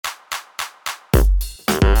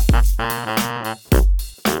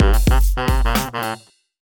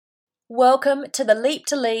Welcome to the Leap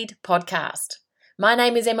to Lead podcast. My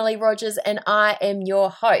name is Emily Rogers and I am your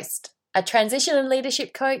host. A transition and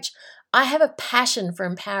leadership coach, I have a passion for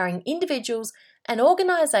empowering individuals and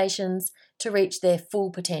organisations to reach their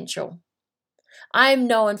full potential. I am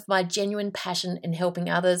known for my genuine passion in helping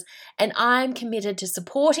others, and I am committed to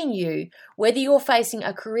supporting you whether you're facing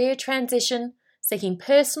a career transition, seeking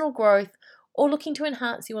personal growth, or looking to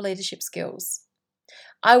enhance your leadership skills.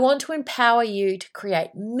 I want to empower you to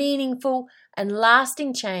create meaningful and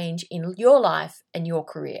lasting change in your life and your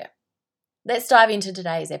career. Let's dive into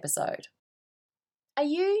today's episode. Are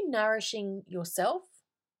you nourishing yourself?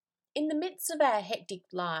 In the midst of our hectic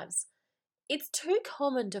lives, it's too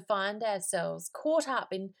common to find ourselves caught up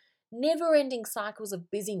in never-ending cycles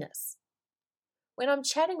of busyness. When I'm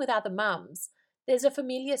chatting with other mums, there's a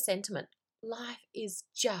familiar sentiment: life is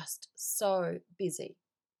just so busy.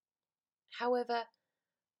 However,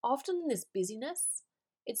 often in this busyness,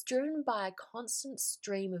 it's driven by a constant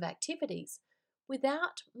stream of activities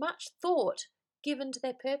without much thought given to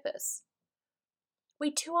their purpose.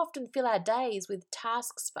 We too often fill our days with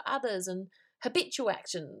tasks for others and habitual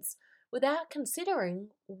actions without considering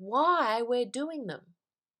why we're doing them.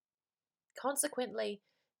 Consequently,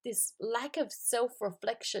 this lack of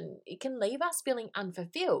self-reflection, it can leave us feeling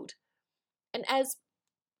unfulfilled. And as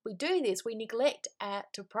we do this, we neglect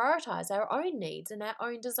to prioritise our own needs and our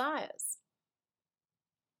own desires.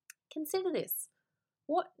 Consider this.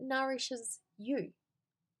 What nourishes you?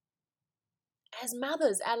 As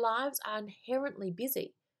mothers, our lives are inherently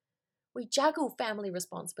busy. We juggle family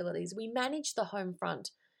responsibilities, we manage the home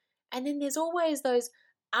front, and then there's always those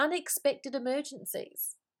unexpected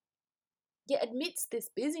emergencies. Yet amidst this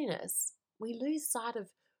busyness, we lose sight of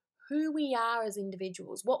who we are as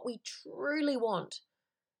individuals, what we truly want,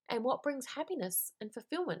 and what brings happiness and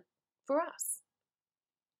fulfillment for us.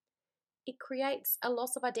 It creates a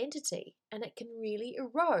loss of identity, and it can really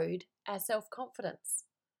erode our self-confidence.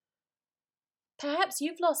 Perhaps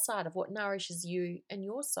you've lost sight of what nourishes you and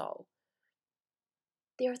your soul.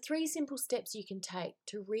 There are 3 simple steps you can take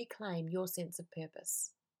to reclaim your sense of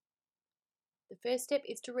purpose. The first step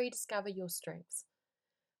is to rediscover your strengths.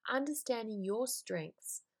 Understanding your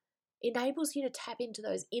strengths enables you to tap into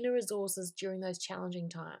those inner resources during those challenging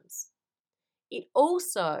times. It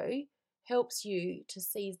also helps you to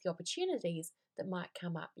seize the opportunities that might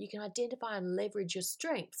come up. You can identify and leverage your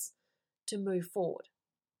strengths to move forward.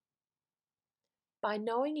 By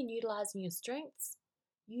knowing and utilizing your strengths,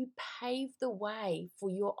 you pave the way for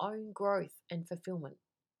your own growth and fulfillment.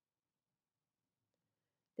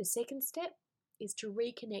 The second step is to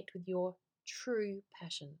reconnect with your true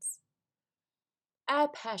passions. Our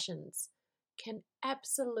passions can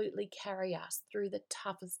absolutely carry us through the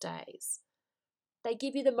toughest days. They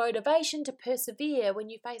give you the motivation to persevere when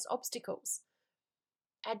you face obstacles.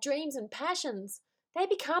 Our dreams and passions, they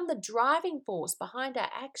become the driving force behind our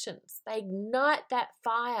actions. They ignite that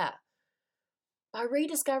fire. By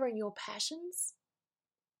rediscovering your passions,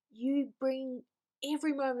 you bring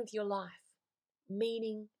every moment of your life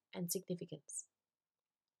meaning and significance.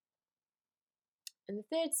 And the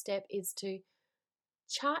third step is to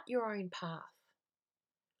chart your own path.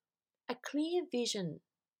 A clear vision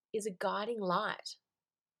is a guiding light.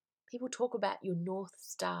 People talk about your North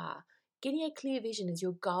Star. Getting a clear vision is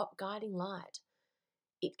your guiding light.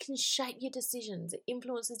 It can shape your decisions, it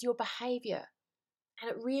influences your behaviour,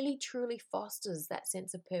 and it really truly fosters that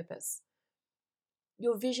sense of purpose.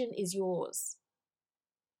 Your vision is yours.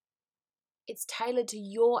 It's tailored to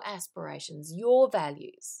your aspirations, your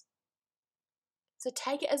values. So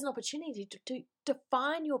take it as an opportunity to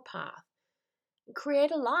define your path and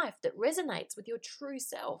create a life that resonates with your true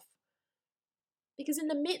self. Because in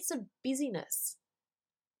the midst of busyness,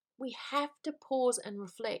 we have to pause and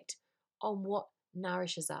reflect on what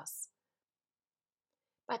nourishes us.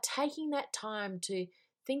 By taking that time to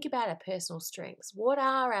think about our personal strengths, what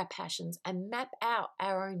are our passions, and map out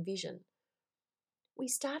our own vision, we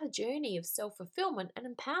start a journey of self-fulfillment and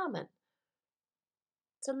empowerment.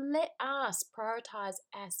 So let us prioritize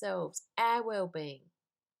ourselves, our well-being,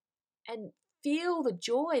 and feel the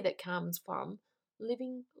joy that comes from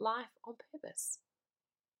living life on purpose.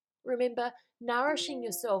 Remember, nourishing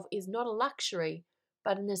yourself is not a luxury,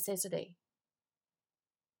 but a necessity.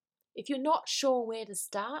 If you're not sure where to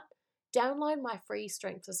start, download my free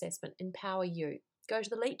strengths assessment, Empower You. Go to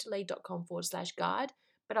theleaptolead.com/guide,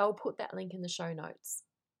 but I will put that link in the show notes.